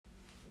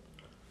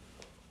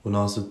O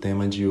nosso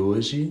tema de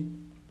hoje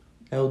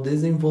é o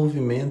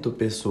desenvolvimento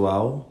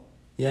pessoal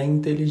e a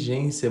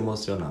inteligência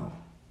emocional.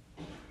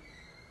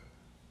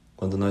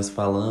 Quando nós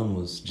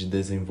falamos de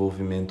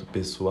desenvolvimento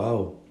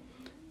pessoal,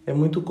 é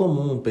muito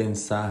comum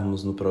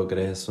pensarmos no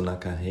progresso na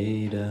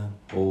carreira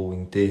ou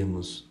em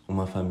termos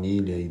uma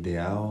família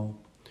ideal,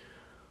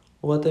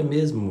 ou até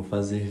mesmo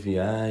fazer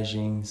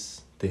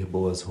viagens, ter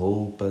boas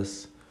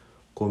roupas,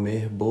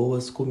 comer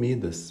boas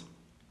comidas.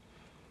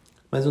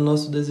 Mas o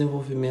nosso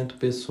desenvolvimento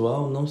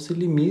pessoal não se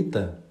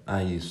limita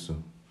a isso.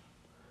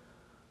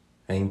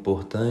 É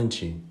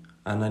importante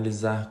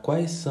analisar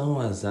quais são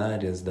as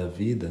áreas da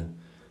vida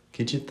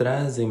que te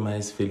trazem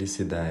mais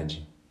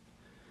felicidade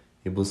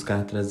e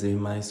buscar trazer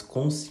mais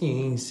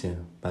consciência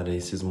para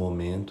esses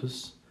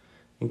momentos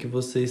em que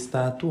você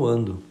está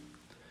atuando,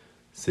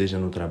 seja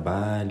no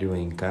trabalho,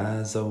 em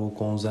casa ou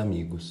com os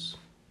amigos.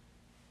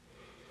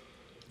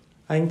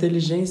 A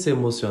inteligência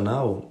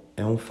emocional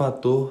é um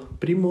fator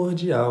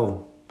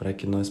primordial para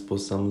que nós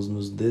possamos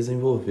nos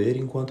desenvolver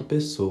enquanto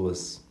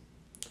pessoas.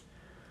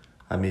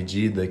 À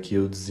medida que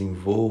eu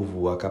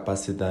desenvolvo a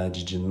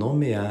capacidade de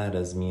nomear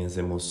as minhas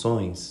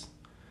emoções,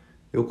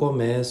 eu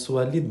começo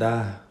a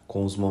lidar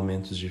com os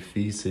momentos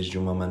difíceis de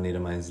uma maneira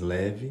mais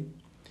leve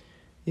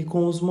e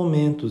com os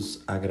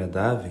momentos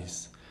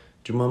agradáveis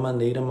de uma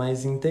maneira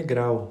mais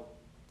integral,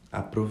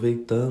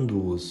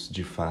 aproveitando-os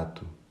de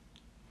fato.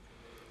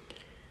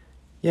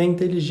 E a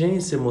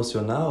inteligência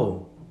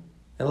emocional,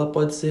 ela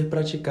pode ser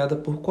praticada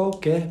por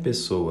qualquer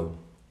pessoa.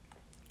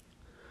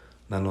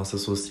 Na nossa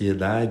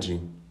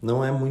sociedade,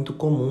 não é muito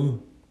comum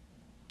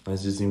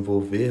nós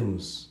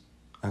desenvolvermos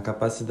a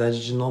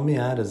capacidade de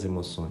nomear as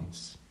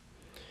emoções.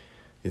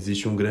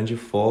 Existe um grande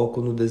foco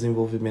no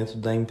desenvolvimento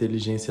da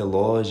inteligência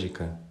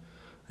lógica,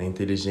 a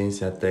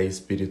inteligência até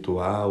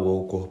espiritual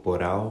ou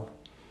corporal,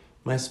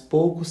 mas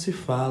pouco se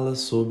fala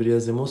sobre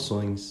as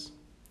emoções.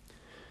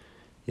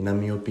 E na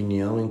minha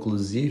opinião,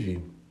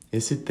 inclusive,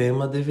 esse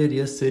tema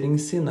deveria ser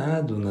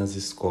ensinado nas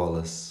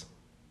escolas.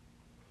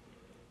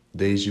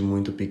 Desde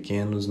muito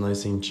pequenos nós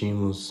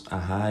sentimos a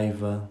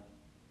raiva,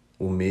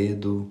 o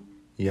medo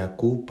e a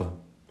culpa,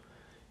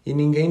 e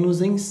ninguém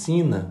nos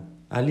ensina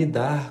a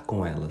lidar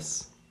com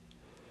elas.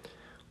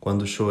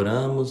 Quando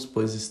choramos,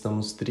 pois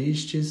estamos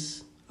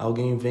tristes,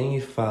 alguém vem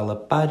e fala: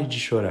 "Pare de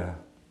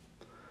chorar".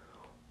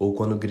 Ou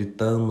quando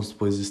gritamos,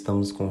 pois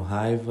estamos com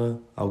raiva,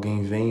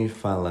 alguém vem e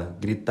fala: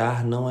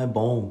 "Gritar não é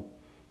bom".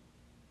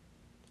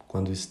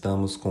 Quando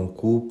estamos com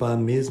culpa, a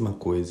mesma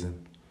coisa.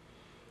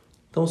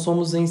 Então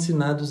somos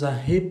ensinados a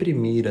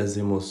reprimir as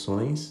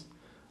emoções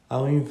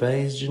ao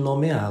invés de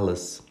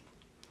nomeá-las.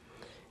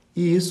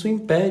 E isso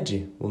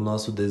impede o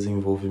nosso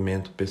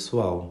desenvolvimento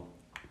pessoal,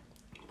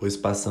 pois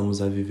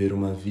passamos a viver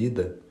uma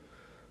vida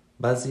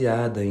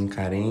baseada em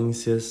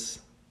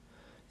carências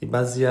e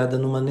baseada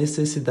numa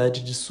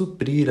necessidade de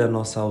suprir a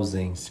nossa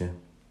ausência.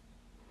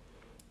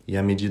 E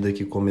à medida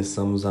que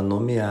começamos a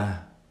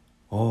nomear,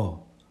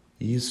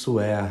 isso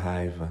é a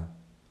raiva.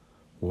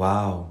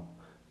 Uau,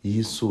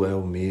 isso é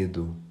o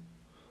medo.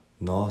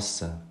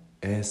 Nossa,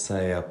 essa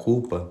é a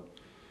culpa.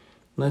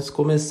 Nós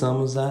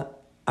começamos a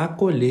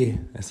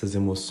acolher essas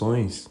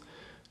emoções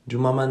de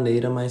uma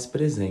maneira mais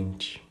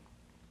presente.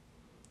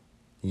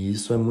 E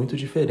isso é muito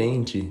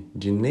diferente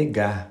de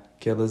negar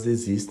que elas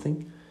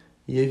existem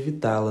e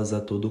evitá-las a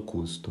todo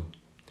custo.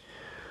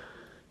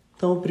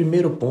 Então, o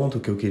primeiro ponto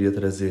que eu queria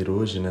trazer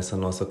hoje nessa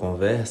nossa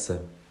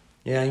conversa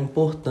é a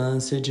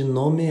importância de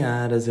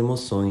nomear as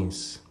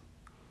emoções.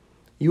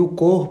 E o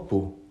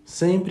corpo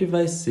sempre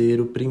vai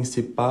ser o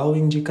principal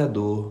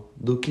indicador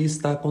do que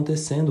está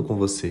acontecendo com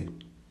você.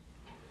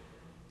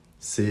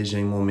 Seja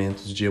em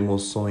momentos de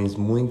emoções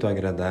muito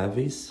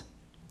agradáveis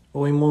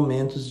ou em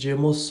momentos de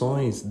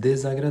emoções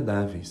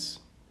desagradáveis.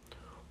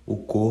 O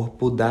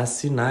corpo dá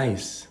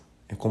sinais,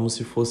 é como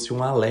se fosse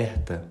um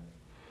alerta.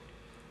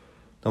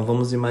 Então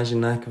vamos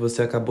imaginar que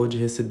você acabou de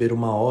receber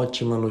uma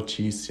ótima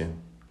notícia.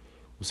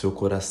 O seu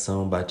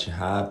coração bate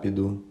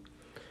rápido,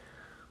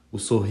 o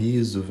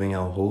sorriso vem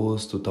ao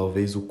rosto,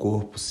 talvez o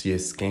corpo se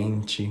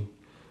esquente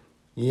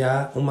e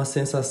há uma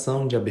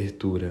sensação de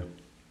abertura.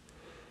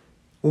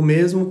 O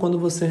mesmo quando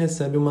você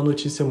recebe uma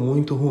notícia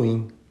muito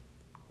ruim.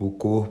 O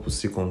corpo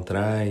se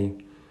contrai,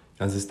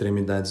 as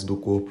extremidades do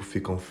corpo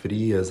ficam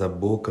frias, a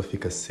boca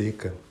fica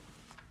seca.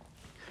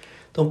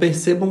 Então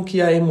percebam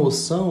que a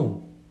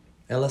emoção,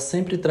 ela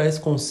sempre traz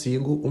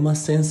consigo uma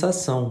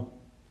sensação.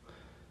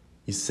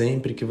 E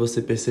sempre que você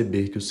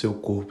perceber que o seu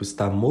corpo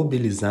está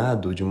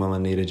mobilizado de uma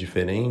maneira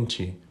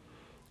diferente,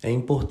 é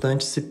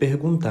importante se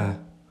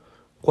perguntar: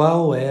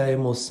 qual é a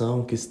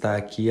emoção que está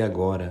aqui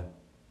agora?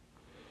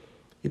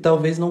 E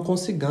talvez não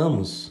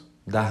consigamos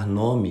dar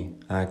nome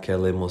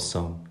àquela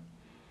emoção,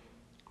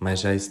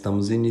 mas já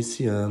estamos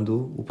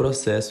iniciando o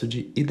processo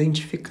de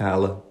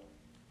identificá-la.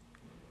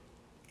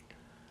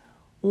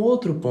 Um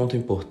outro ponto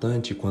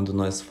importante quando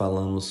nós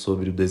falamos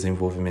sobre o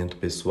desenvolvimento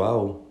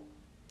pessoal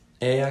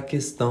é a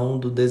questão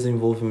do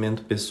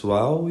desenvolvimento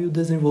pessoal e o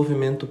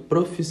desenvolvimento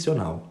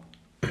profissional.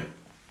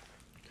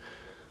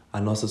 A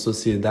nossa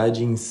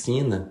sociedade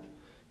ensina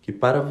que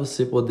para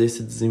você poder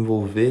se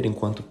desenvolver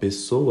enquanto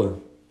pessoa,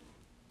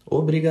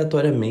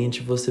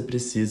 obrigatoriamente você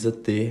precisa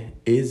ter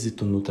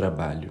êxito no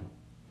trabalho.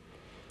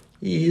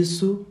 E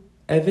isso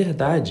é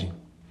verdade.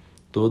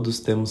 Todos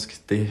temos que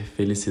ter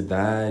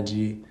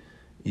felicidade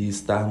e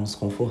estarmos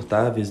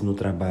confortáveis no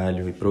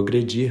trabalho e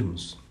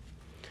progredirmos.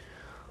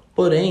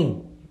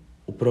 Porém,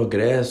 o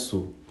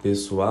progresso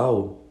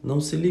pessoal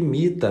não se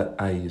limita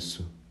a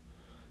isso.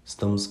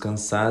 Estamos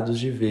cansados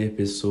de ver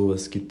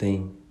pessoas que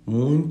têm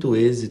muito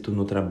êxito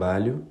no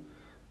trabalho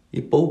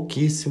e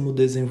pouquíssimo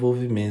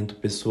desenvolvimento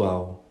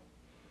pessoal.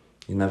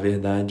 E, na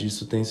verdade,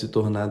 isso tem se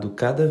tornado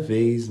cada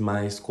vez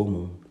mais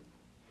comum.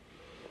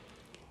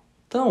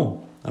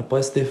 Então,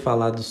 após ter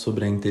falado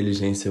sobre a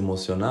inteligência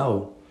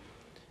emocional,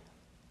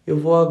 eu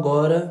vou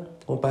agora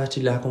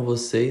compartilhar com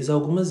vocês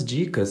algumas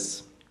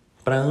dicas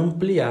para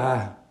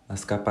ampliar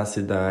as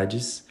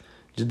capacidades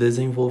de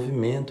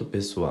desenvolvimento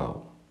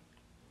pessoal.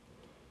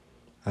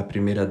 A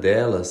primeira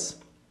delas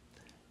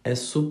é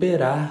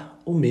superar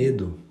o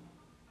medo,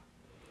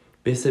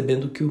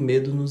 percebendo que o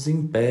medo nos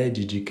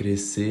impede de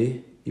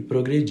crescer e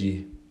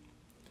progredir.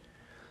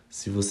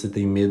 Se você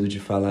tem medo de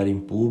falar em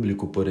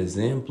público, por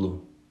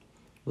exemplo,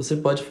 você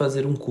pode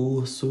fazer um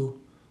curso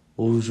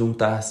ou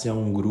juntar-se a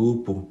um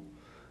grupo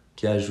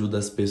que ajuda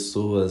as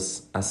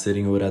pessoas a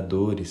serem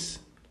oradores.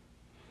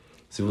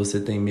 Se você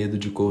tem medo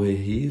de correr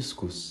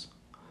riscos,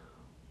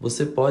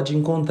 você pode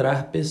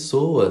encontrar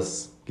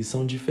pessoas que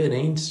são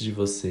diferentes de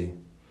você,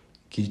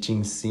 que te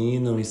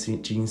ensinam e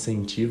te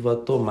incentivam a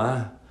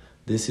tomar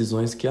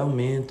decisões que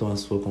aumentam a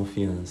sua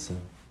confiança.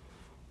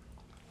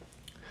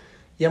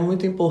 E é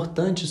muito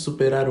importante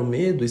superar o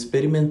medo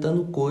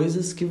experimentando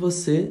coisas que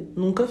você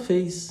nunca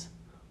fez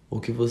ou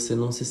que você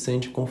não se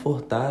sente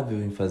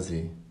confortável em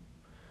fazer.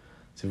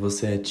 Se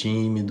você é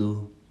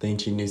tímido,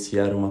 tente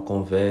iniciar uma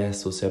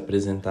conversa ou se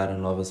apresentar a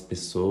novas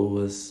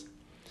pessoas.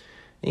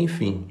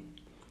 Enfim,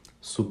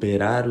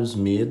 superar os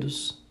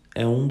medos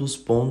é um dos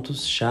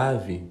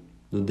pontos-chave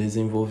do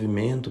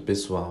desenvolvimento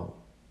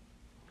pessoal.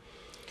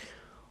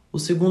 O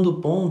segundo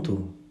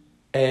ponto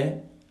é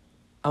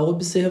a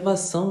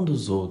observação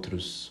dos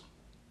outros.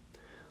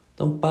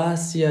 Então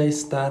passe a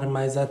estar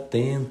mais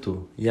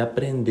atento e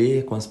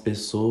aprender com as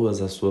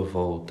pessoas à sua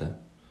volta.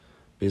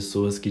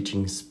 Pessoas que te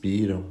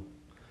inspiram.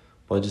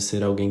 Pode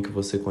ser alguém que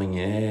você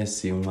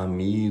conhece, um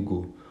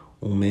amigo,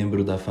 um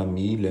membro da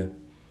família,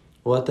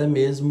 ou até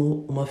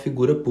mesmo uma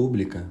figura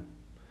pública,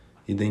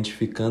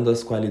 identificando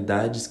as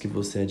qualidades que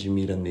você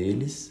admira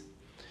neles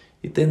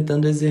e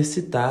tentando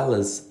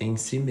exercitá-las em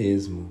si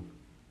mesmo.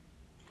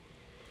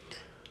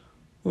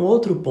 Um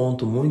outro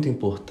ponto muito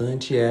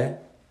importante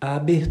é a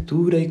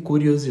abertura e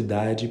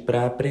curiosidade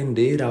para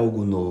aprender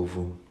algo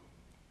novo.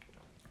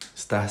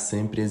 Estar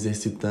sempre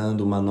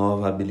exercitando uma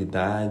nova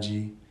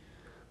habilidade,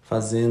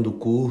 fazendo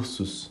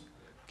cursos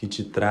que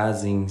te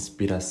trazem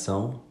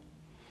inspiração,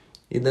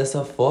 e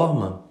dessa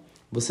forma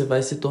você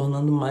vai se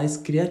tornando mais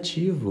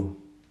criativo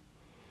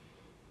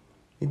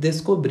e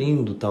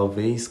descobrindo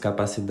talvez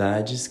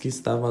capacidades que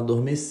estavam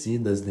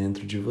adormecidas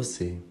dentro de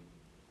você.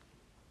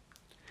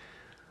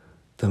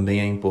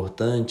 Também é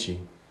importante,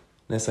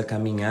 nessa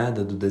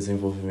caminhada do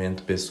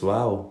desenvolvimento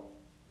pessoal,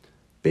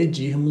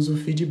 pedirmos o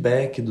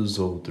feedback dos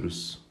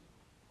outros,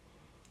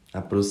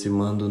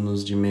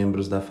 aproximando-nos de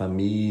membros da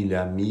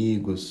família,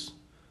 amigos,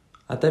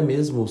 até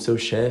mesmo o seu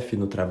chefe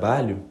no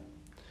trabalho,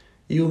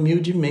 e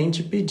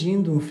humildemente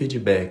pedindo um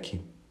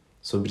feedback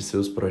sobre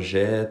seus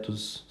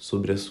projetos,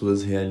 sobre as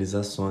suas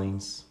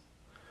realizações,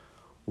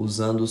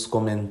 usando os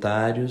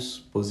comentários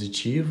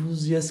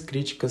positivos e as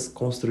críticas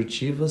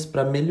construtivas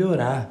para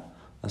melhorar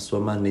a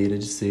sua maneira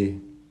de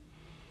ser.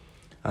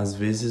 Às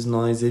vezes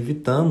nós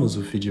evitamos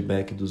o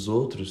feedback dos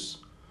outros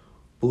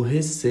por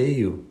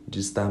receio de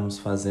estarmos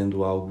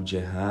fazendo algo de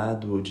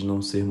errado ou de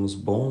não sermos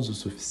bons o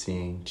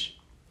suficiente.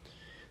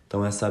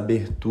 Então essa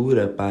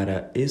abertura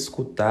para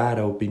escutar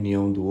a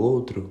opinião do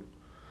outro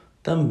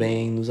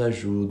também nos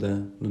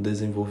ajuda no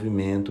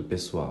desenvolvimento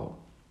pessoal.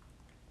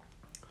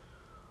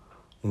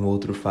 Um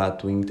outro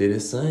fato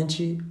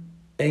interessante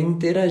é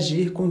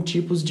interagir com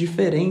tipos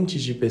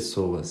diferentes de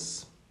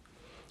pessoas,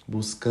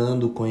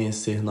 buscando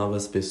conhecer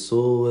novas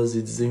pessoas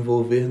e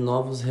desenvolver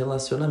novos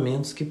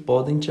relacionamentos que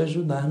podem te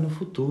ajudar no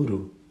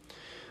futuro.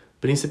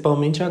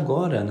 Principalmente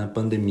agora, na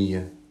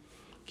pandemia,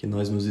 que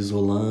nós nos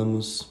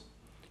isolamos,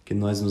 que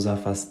nós nos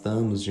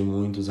afastamos de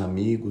muitos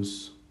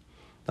amigos.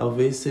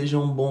 Talvez seja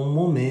um bom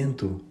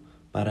momento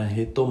para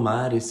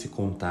retomar esse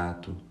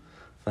contato,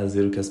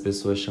 fazer o que as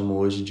pessoas chamam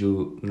hoje de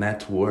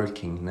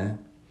networking, né?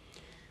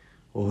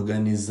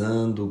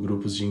 Organizando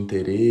grupos de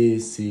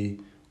interesse,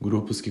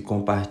 grupos que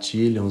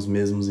compartilham os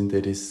mesmos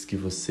interesses que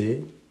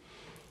você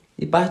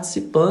e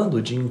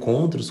participando de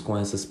encontros com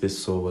essas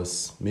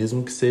pessoas,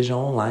 mesmo que seja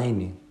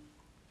online.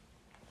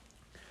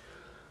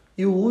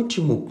 E o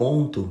último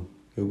ponto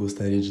que eu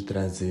gostaria de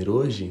trazer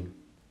hoje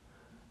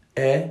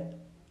é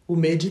o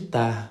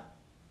meditar.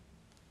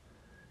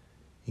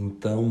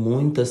 Então,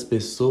 muitas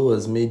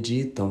pessoas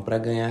meditam para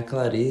ganhar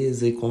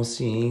clareza e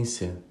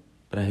consciência,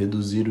 para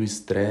reduzir o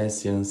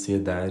estresse e a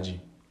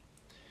ansiedade.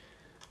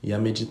 E a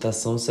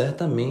meditação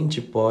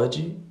certamente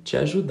pode te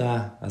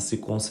ajudar a se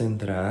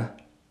concentrar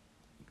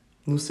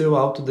no seu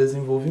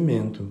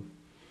autodesenvolvimento.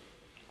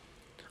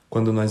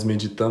 Quando nós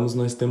meditamos,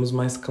 nós temos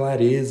mais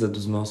clareza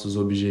dos nossos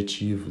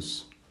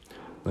objetivos.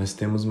 Nós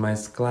temos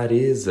mais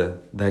clareza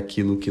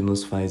daquilo que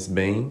nos faz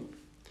bem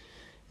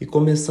e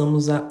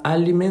começamos a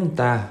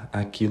alimentar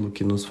aquilo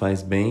que nos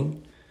faz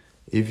bem,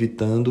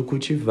 evitando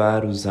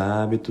cultivar os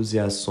hábitos e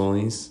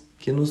ações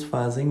que nos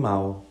fazem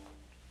mal.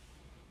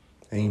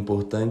 É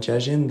importante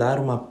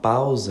agendar uma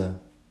pausa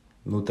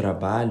no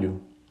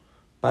trabalho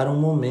para um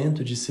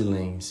momento de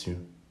silêncio,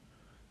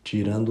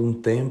 tirando um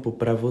tempo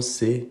para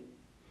você,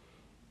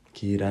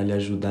 que irá lhe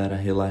ajudar a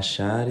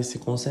relaxar e se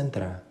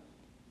concentrar.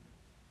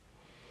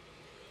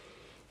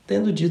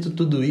 Tendo dito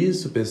tudo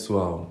isso,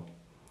 pessoal,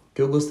 o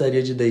que eu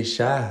gostaria de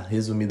deixar,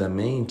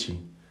 resumidamente,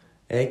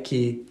 é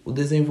que o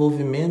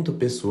desenvolvimento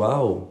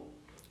pessoal,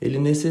 ele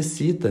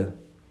necessita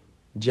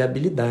de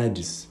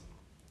habilidades.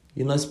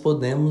 E nós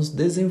podemos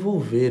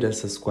desenvolver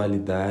essas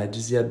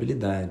qualidades e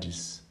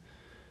habilidades.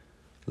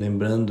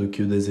 Lembrando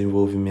que o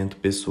desenvolvimento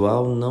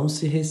pessoal não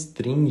se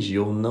restringe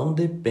ou não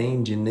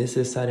depende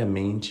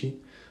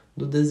necessariamente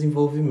do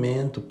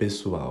desenvolvimento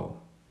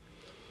pessoal.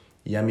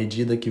 E à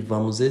medida que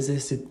vamos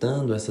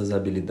exercitando essas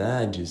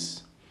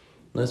habilidades,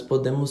 nós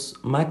podemos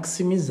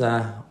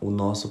maximizar o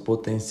nosso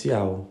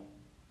potencial.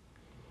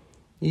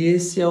 E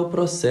esse é o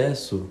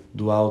processo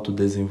do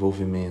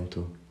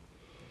autodesenvolvimento.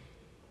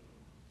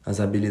 As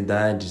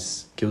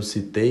habilidades que eu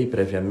citei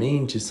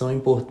previamente são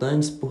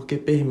importantes porque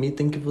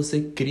permitem que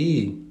você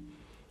crie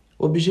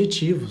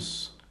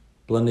objetivos,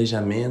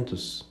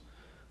 planejamentos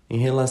em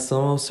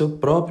relação ao seu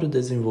próprio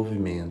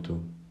desenvolvimento.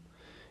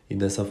 E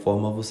dessa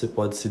forma você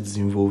pode se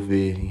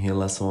desenvolver em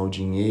relação ao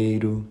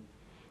dinheiro,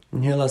 em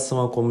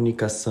relação à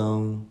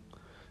comunicação,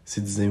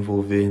 se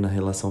desenvolver na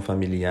relação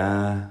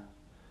familiar,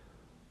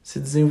 se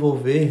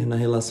desenvolver na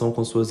relação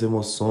com suas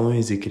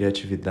emoções e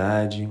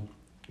criatividade,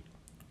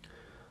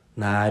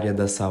 na área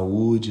da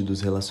saúde,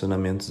 dos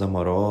relacionamentos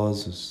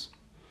amorosos,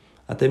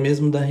 até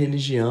mesmo da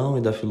religião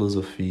e da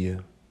filosofia,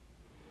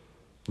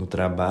 no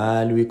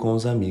trabalho e com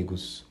os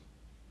amigos.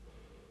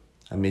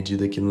 À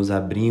medida que nos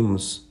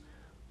abrimos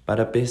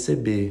para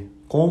perceber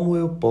como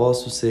eu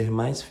posso ser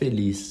mais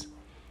feliz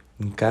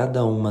em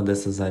cada uma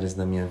dessas áreas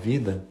da minha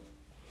vida,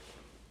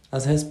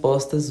 as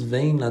respostas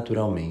vêm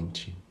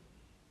naturalmente.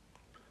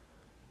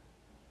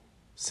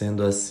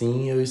 Sendo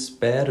assim, eu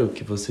espero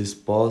que vocês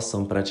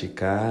possam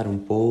praticar um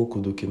pouco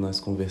do que nós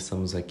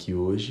conversamos aqui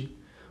hoje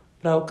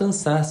para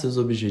alcançar seus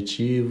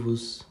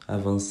objetivos,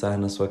 avançar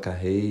na sua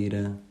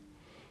carreira,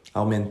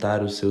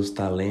 aumentar os seus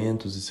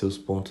talentos e seus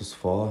pontos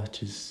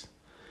fortes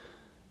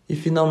e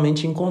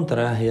finalmente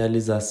encontrar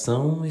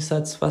realização e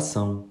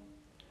satisfação.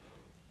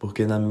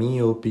 Porque, na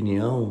minha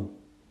opinião,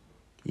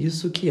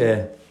 isso que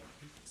é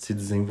se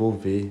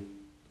desenvolver,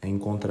 é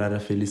encontrar a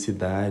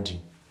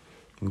felicidade,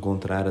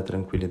 encontrar a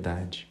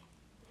tranquilidade.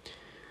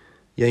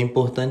 E é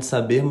importante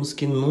sabermos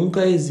que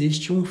nunca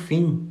existe um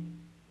fim.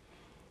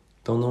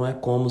 Então não é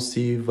como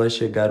se vai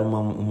chegar um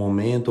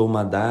momento ou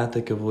uma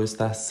data que eu vou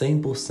estar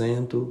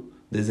 100%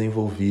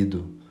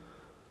 desenvolvido.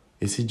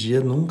 Esse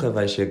dia nunca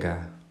vai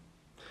chegar.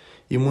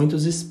 E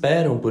muitos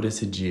esperam por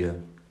esse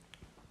dia.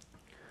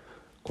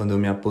 Quando eu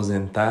me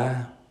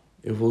aposentar,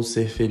 eu vou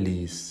ser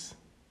feliz.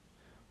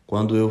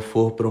 Quando eu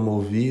for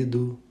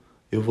promovido,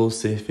 eu vou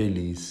ser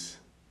feliz.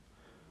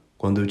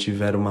 Quando eu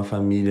tiver uma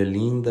família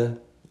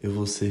linda, eu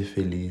vou ser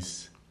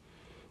feliz.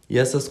 E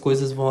essas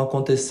coisas vão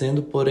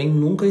acontecendo, porém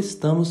nunca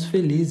estamos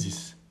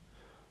felizes,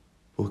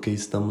 porque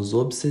estamos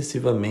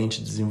obsessivamente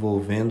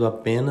desenvolvendo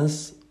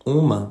apenas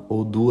uma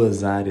ou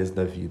duas áreas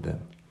da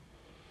vida.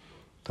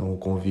 Então o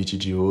convite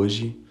de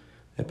hoje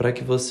é para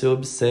que você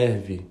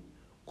observe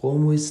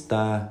como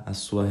está a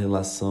sua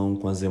relação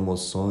com as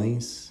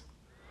emoções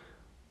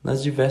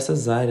nas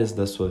diversas áreas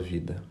da sua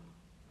vida,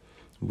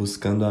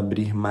 buscando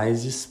abrir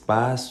mais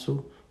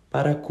espaço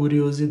para a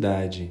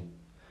curiosidade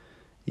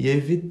e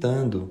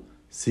evitando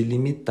se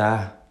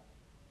limitar.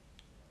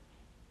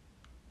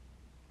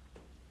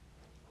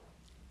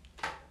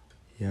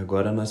 E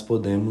agora nós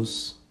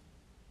podemos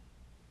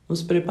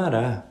nos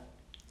preparar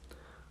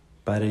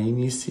para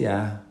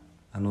iniciar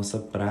a nossa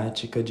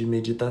prática de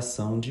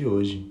meditação de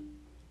hoje.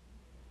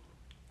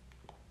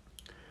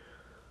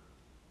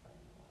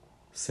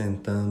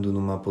 Sentando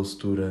numa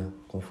postura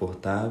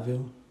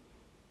confortável,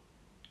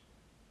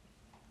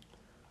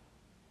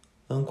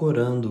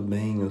 ancorando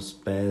bem os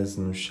pés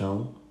no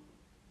chão,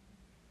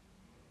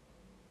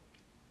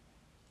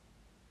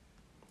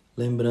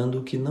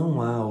 lembrando que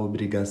não há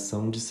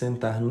obrigação de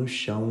sentar no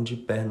chão de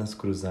pernas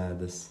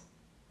cruzadas.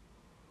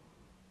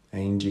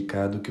 É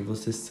indicado que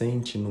você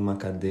sente numa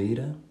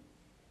cadeira,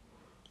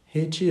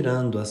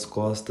 retirando as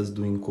costas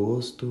do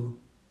encosto,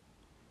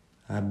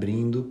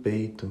 abrindo o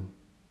peito.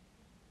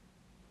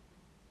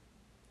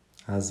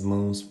 As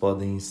mãos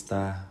podem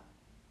estar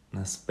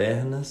nas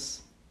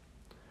pernas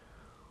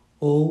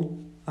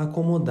ou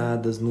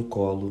acomodadas no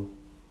colo.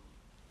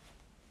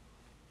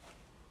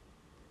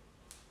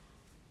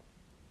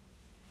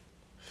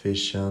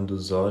 Fechando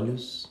os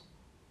olhos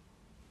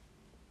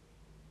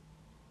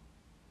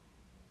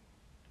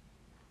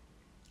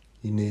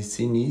E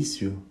nesse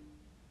início,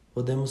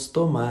 podemos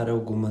tomar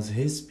algumas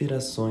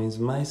respirações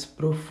mais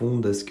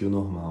profundas que o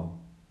normal.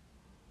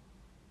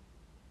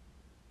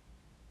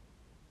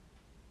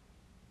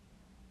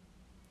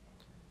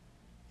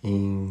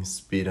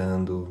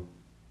 Inspirando,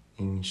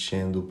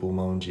 enchendo o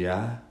pulmão de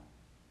ar.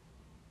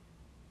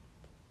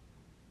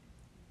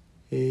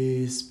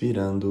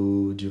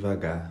 Expirando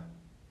devagar.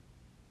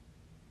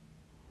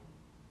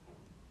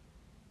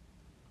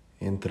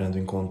 Entrando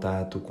em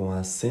contato com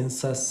a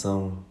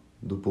sensação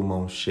do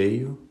pulmão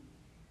cheio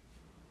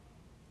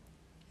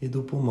e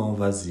do pulmão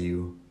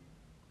vazio.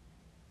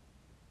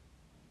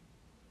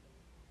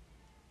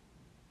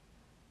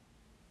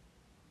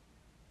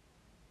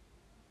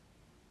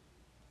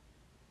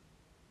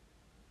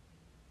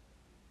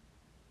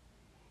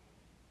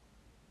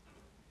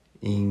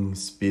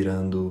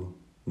 Inspirando,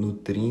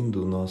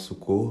 nutrindo o nosso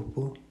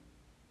corpo.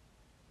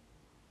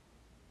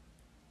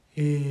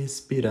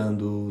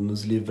 Expirando,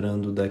 nos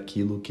livrando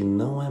daquilo que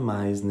não é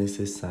mais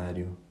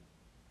necessário.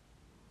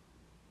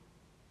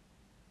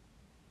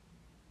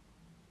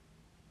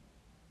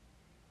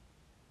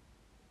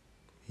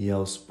 E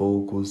aos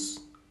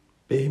poucos,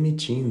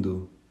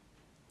 permitindo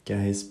que a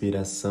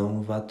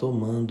respiração vá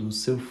tomando o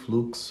seu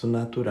fluxo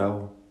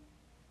natural,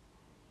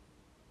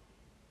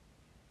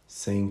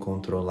 sem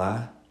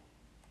controlar,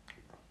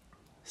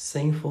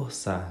 sem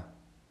forçar,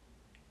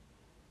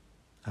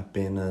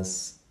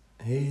 apenas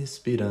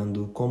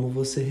respirando como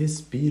você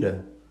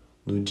respira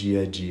no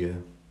dia a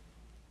dia.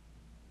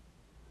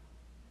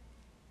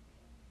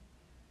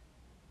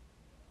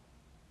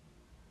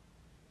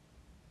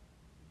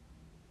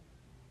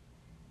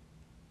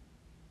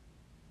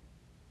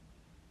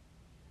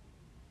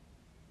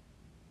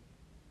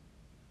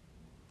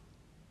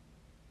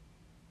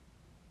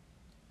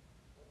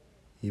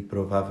 E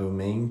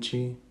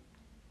provavelmente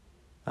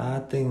a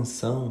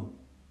atenção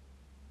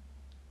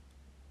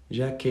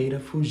já queira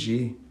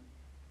fugir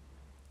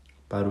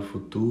para o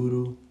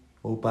futuro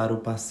ou para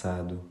o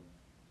passado.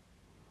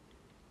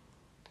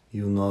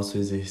 E o nosso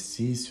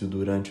exercício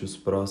durante os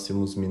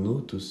próximos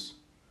minutos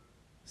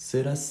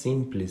será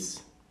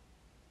simples,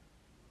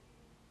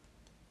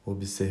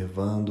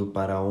 observando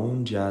para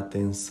onde a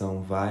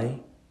atenção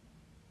vai,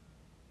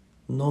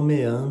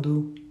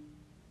 nomeando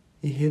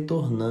e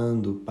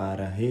retornando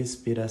para a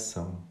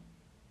respiração.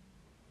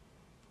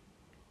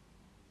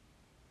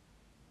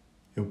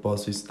 Eu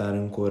posso estar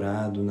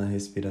ancorado na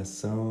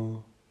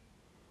respiração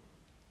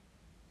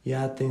e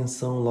a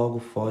atenção logo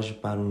foge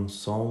para um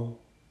som.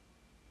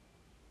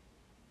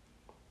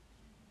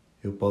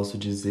 Eu posso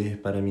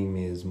dizer para mim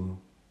mesmo,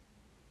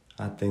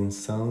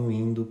 atenção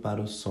indo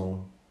para o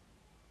som.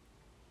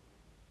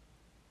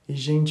 E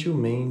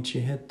gentilmente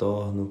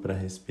retorno para a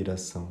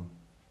respiração.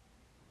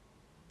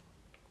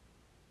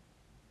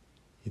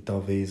 E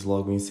talvez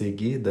logo em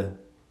seguida,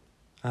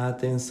 a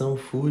atenção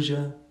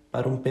fuja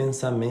para um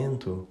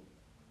pensamento.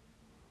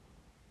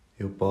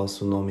 Eu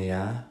posso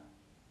nomear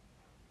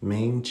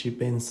mente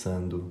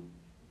pensando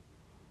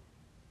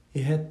e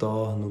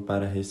retorno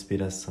para a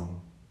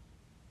respiração.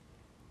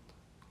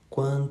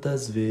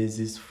 Quantas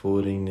vezes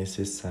forem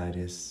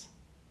necessárias,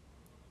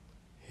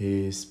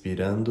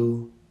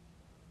 respirando,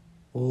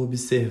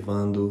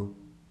 observando,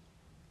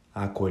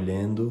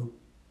 acolhendo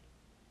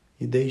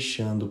e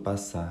deixando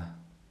passar.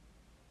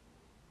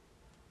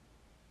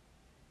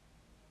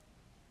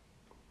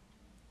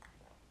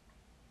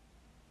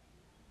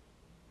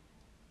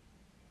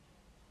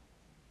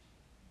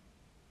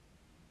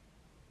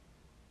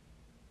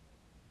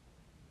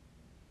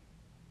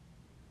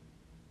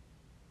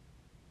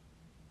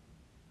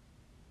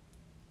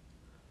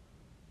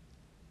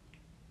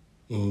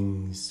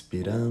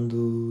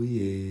 Inspirando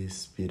e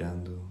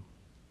expirando.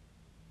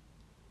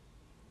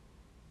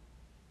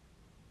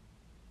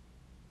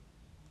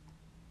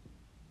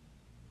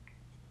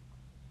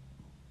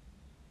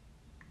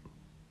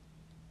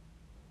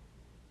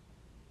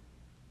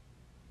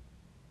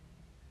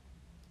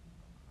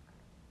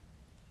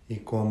 E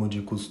como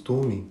de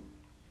costume,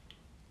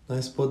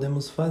 nós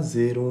podemos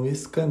fazer um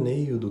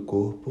escaneio do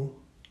corpo,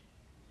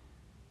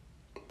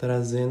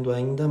 trazendo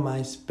ainda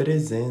mais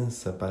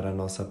presença para a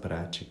nossa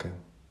prática.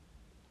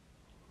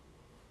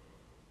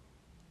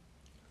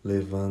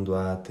 Levando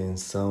a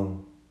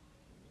atenção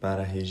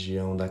para a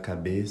região da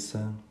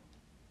cabeça,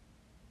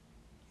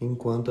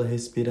 enquanto a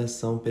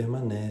respiração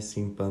permanece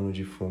em pano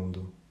de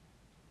fundo.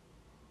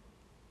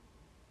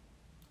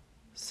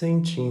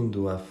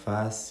 Sentindo a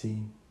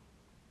face,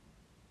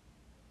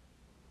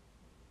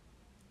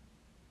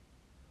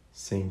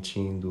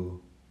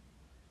 sentindo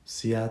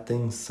se há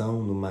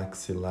tensão no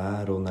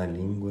maxilar ou na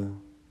língua,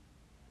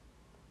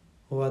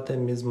 ou até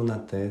mesmo na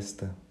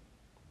testa,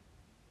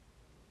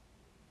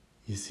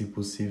 e se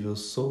possível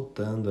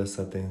soltando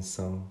essa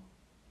tensão.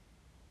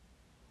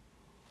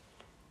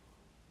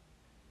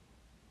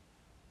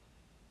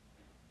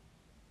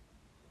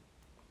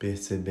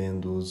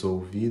 Percebendo os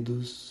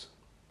ouvidos,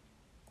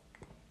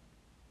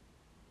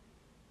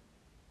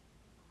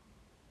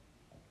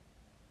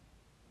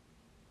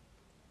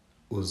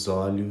 os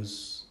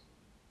olhos,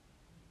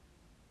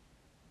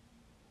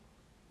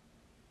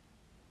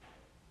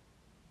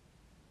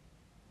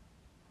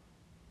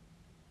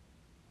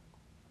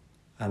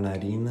 a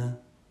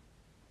narina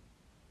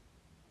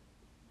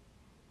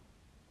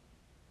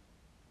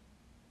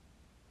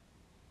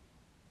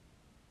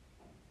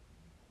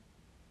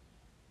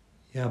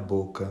e a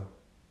boca.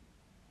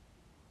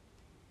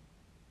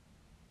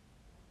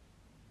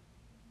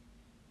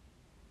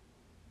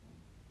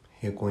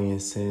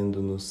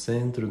 Reconhecendo no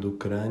centro do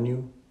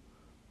crânio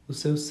o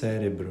seu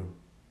cérebro.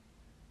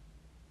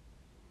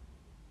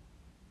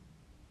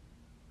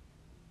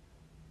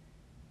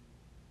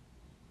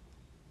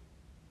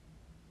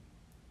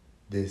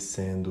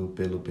 Descendo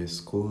pelo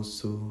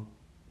pescoço,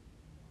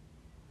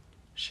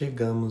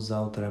 chegamos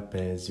ao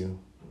trapézio,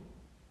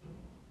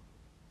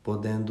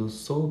 podendo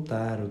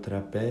soltar o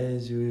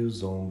trapézio e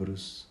os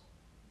ombros.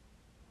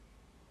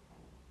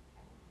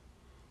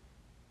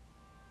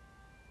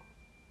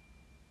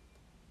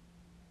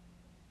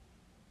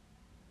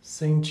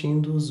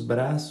 Sentindo os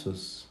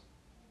braços,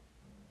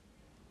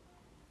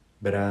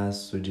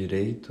 braço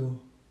direito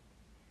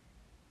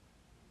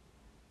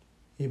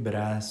e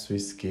braço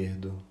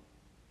esquerdo,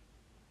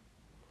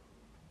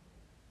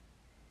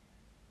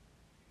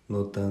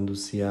 notando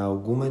se há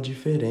alguma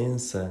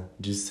diferença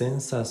de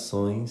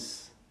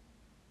sensações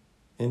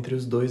entre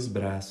os dois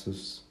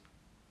braços.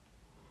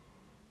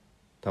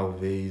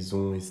 Talvez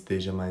um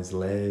esteja mais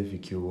leve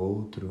que o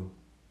outro,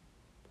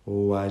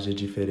 ou haja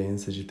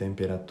diferença de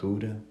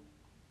temperatura.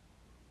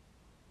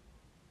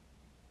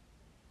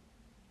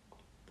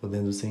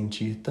 Podendo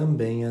sentir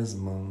também as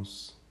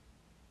mãos.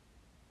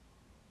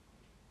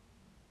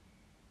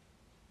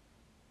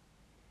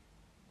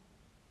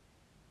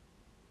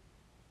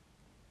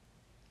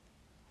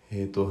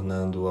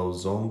 Retornando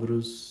aos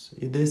ombros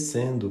e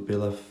descendo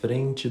pela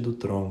frente do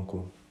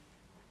tronco.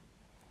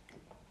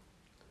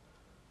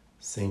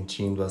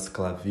 Sentindo as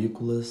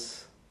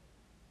clavículas,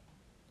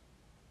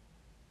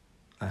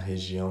 a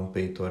região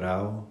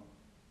peitoral,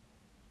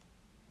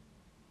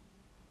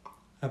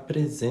 a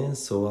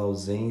presença ou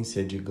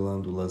ausência de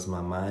glândulas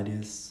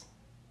mamárias,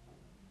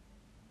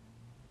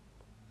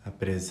 a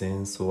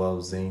presença ou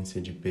ausência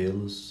de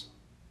pelos,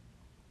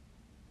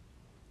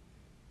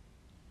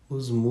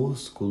 os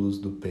músculos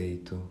do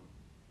peito,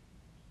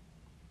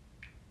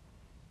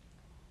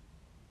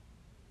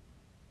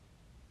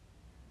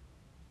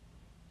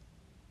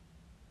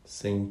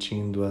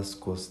 sentindo as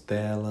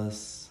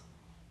costelas,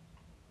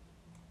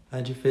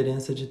 a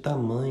diferença de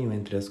tamanho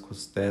entre as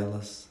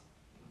costelas,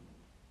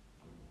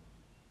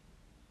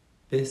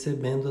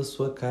 percebendo a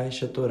sua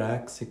caixa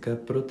torácica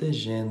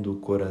protegendo o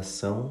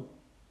coração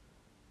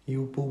e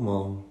o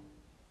pulmão.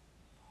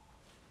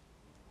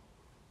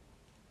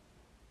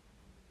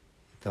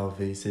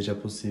 Talvez seja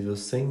possível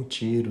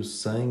sentir o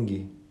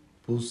sangue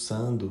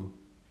pulsando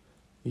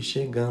e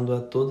chegando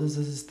a todas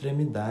as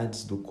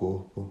extremidades do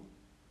corpo.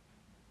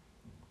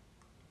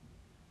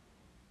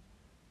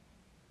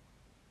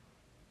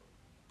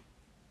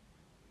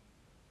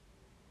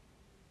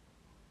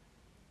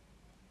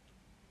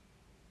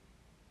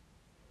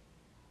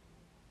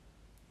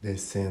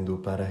 Descendo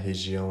para a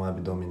região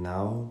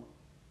abdominal,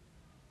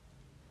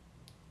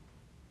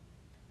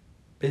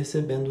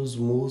 percebendo os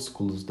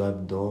músculos do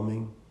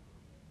abdômen,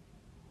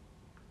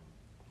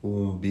 o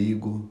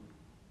umbigo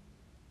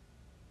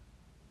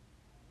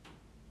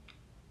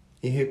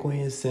e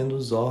reconhecendo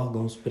os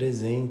órgãos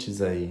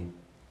presentes aí,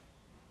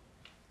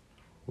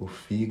 o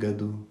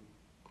fígado,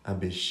 a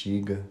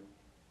bexiga,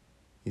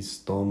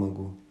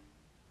 estômago,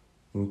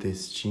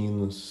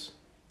 intestinos,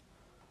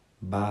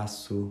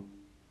 baço,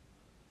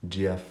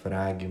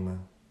 diafragma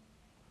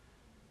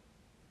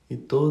e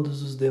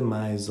todos os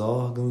demais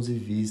órgãos e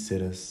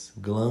vísceras,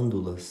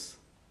 glândulas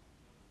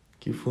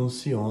que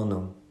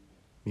funcionam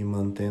me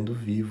mantendo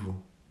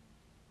vivo.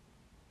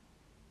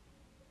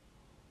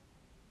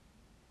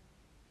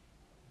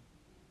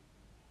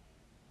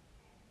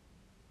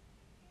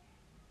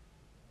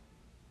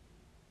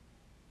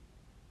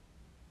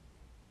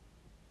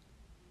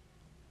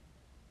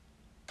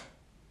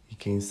 E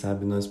quem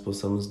sabe nós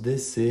possamos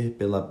descer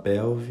pela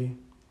pelve,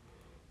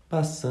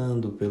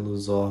 passando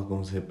pelos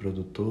órgãos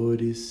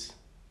reprodutores,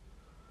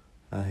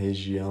 a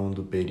região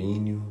do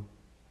períneo,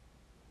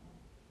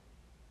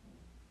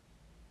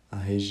 a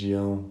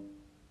região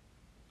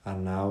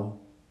anal,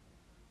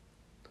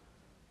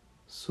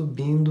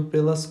 subindo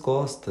pelas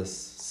costas,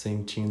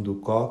 sentindo o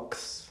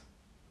cóccix,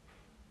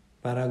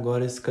 para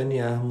agora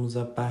escanearmos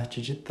a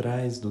parte de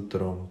trás do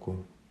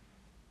tronco.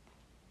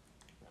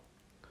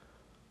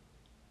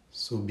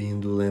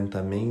 Subindo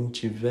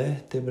lentamente,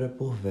 vértebra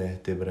por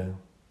vértebra,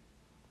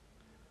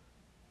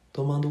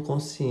 tomando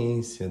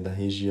consciência da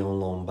região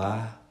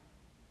lombar,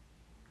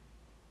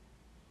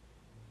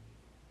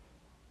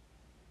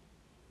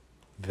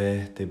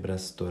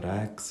 vértebras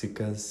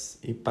torácicas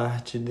e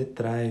parte de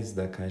trás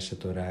da caixa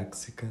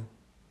torácica,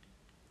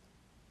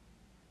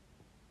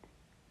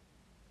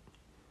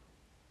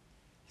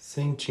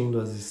 sentindo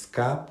as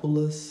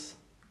escápulas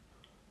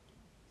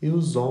e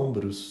os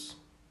ombros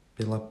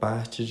pela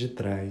parte de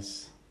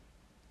trás.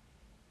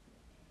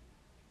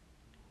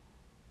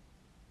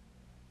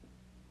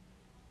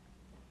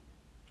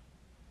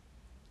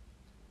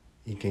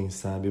 E E quem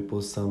sabe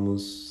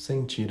possamos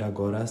sentir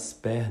agora as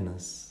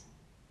pernas,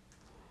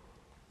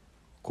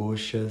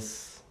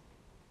 coxas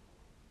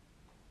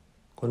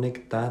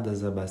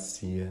conectadas à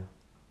bacia,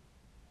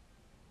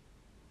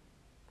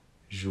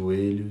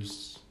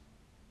 joelhos,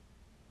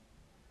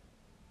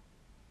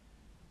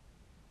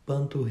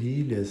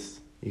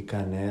 panturrilhas e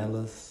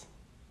canelas,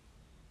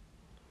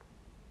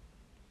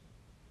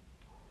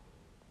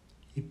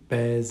 e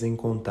pés em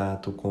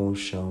contato com o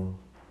chão.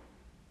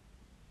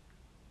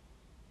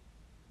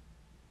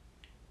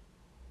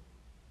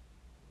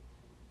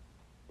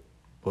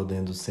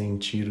 Podendo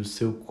sentir o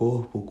seu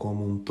corpo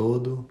como um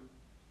todo,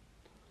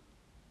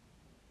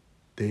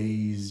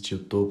 desde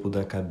o topo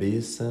da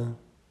cabeça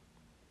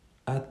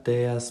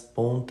até as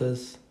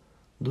pontas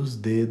dos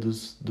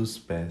dedos dos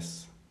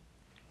pés.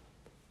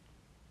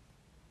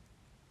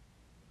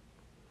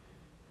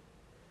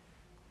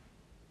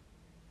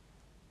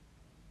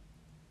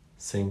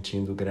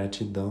 Sentindo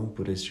gratidão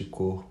por este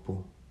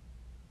corpo,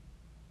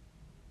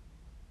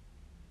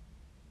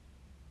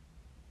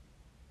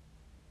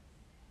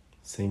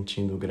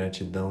 sentindo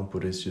gratidão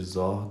por estes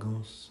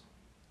órgãos,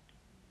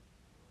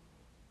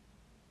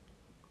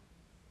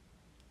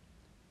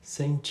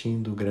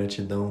 sentindo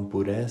gratidão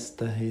por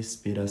esta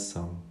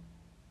respiração.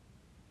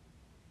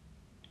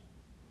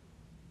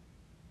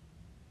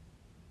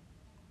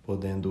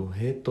 Podendo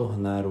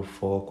retornar o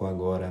foco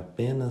agora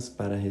apenas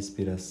para a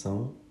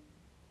respiração,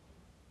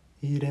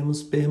 e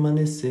iremos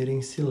permanecer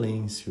em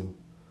silêncio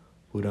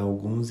por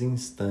alguns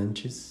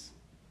instantes,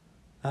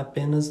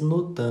 apenas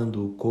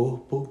notando o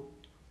corpo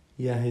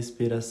e a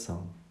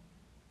respiração.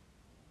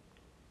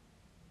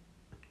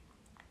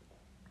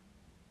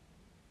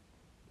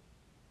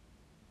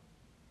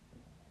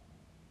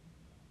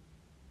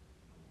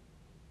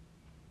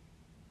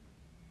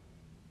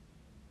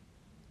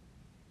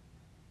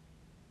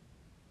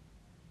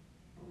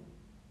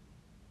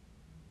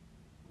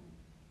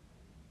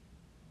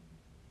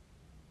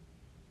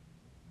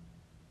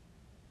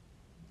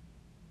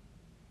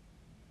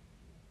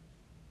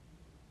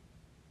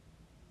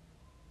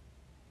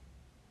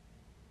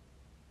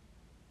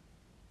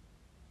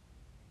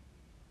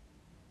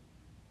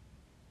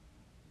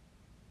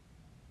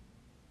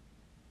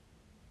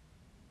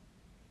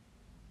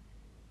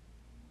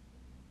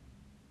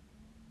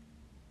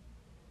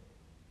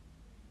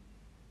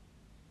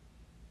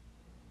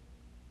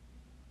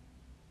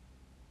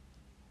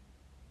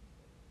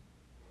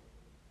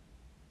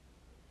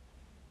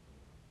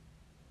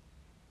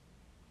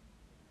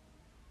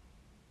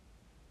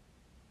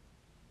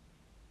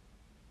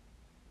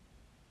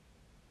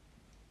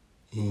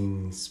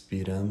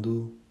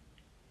 Inspirando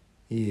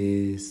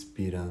e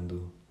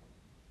expirando.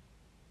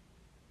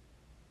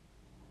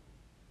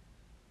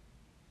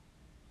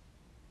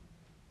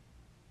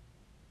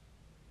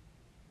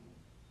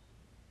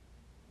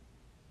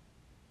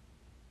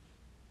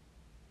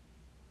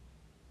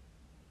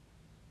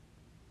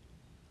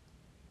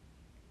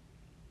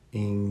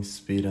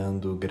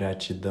 Inspirando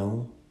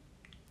gratidão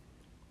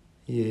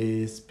e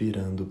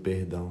expirando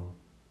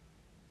perdão.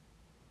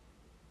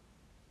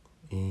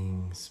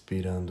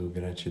 Inspirando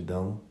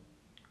gratidão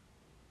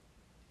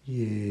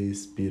e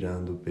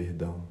expirando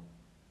perdão.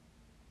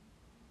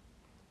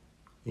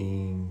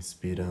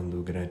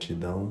 Inspirando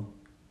gratidão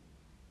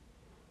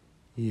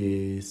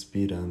e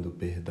expirando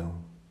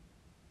perdão.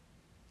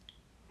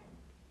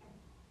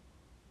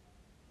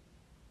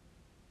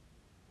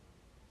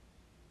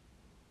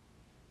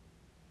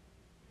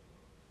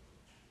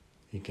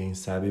 E quem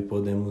sabe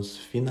podemos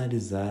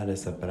finalizar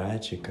essa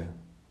prática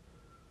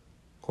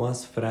com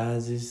as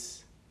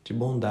frases de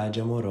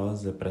bondade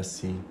amorosa para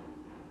si,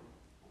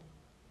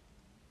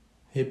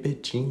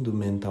 repetindo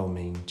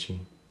mentalmente: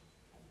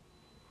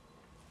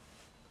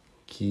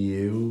 que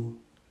eu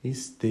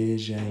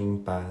esteja em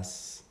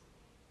paz,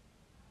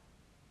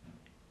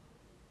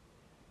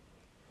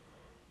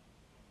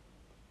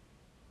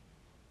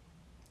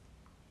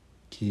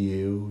 que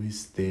eu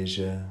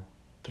esteja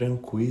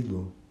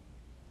tranquilo,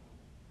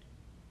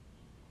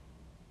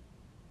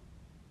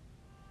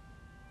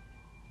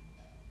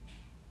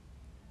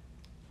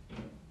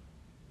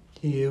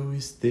 que eu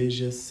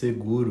esteja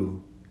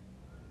seguro,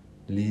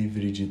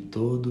 livre de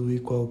todo e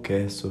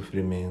qualquer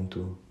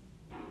sofrimento.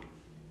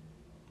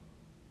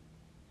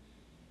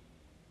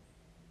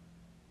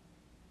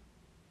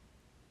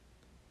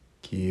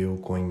 Que eu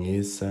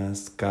conheça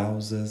as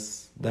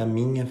causas da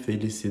minha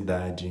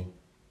felicidade,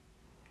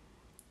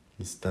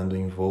 estando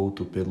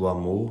envolto pelo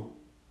amor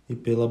e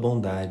pela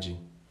bondade.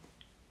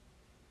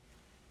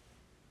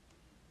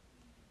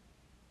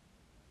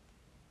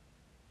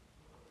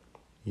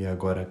 E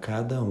agora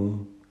cada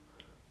um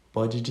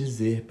pode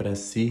dizer para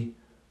si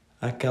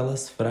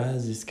aquelas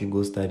frases que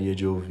gostaria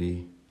de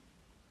ouvir,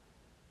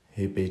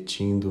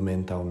 repetindo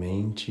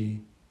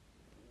mentalmente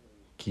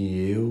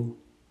que eu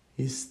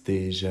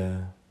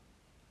esteja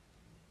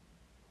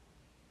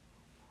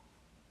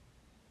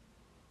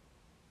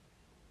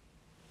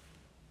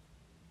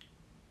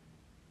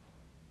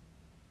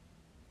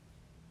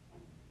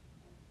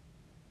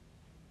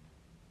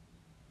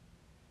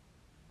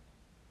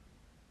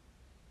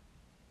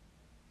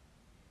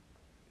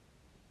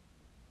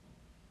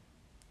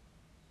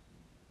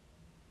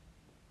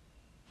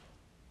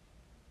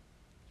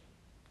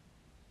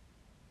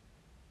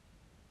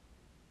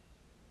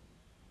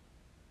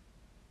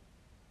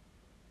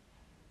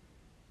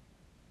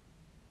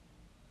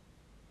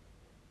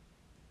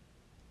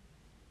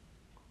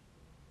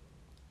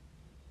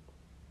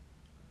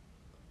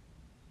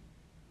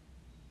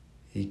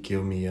e que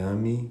eu me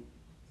ame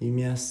e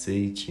me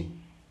aceite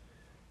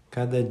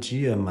cada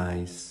dia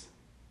mais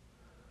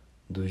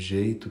do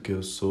jeito que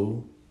eu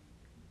sou,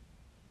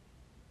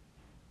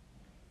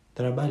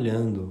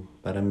 trabalhando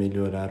para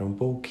melhorar um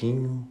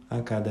pouquinho a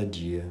cada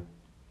dia.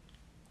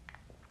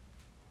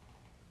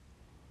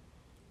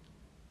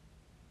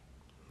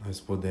 Nós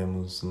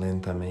podemos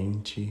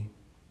lentamente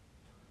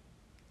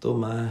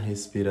tomar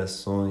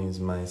respirações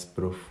mais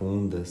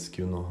profundas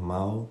que o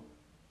normal,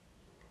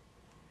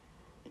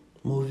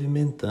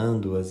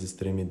 movimentando as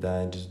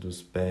extremidades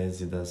dos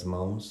pés e das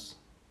mãos.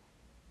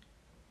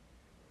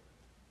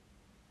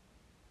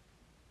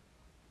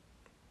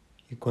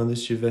 E quando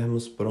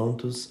estivermos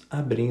prontos,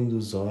 abrindo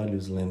os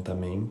olhos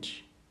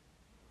lentamente,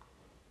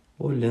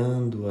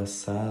 olhando a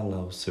sala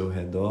ao seu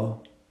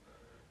redor,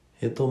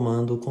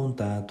 retomando o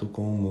contato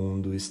com o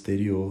mundo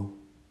exterior.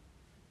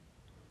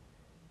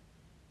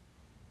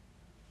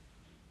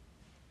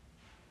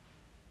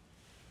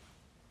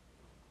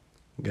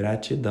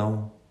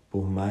 Gratidão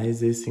por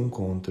mais esse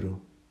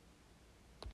encontro.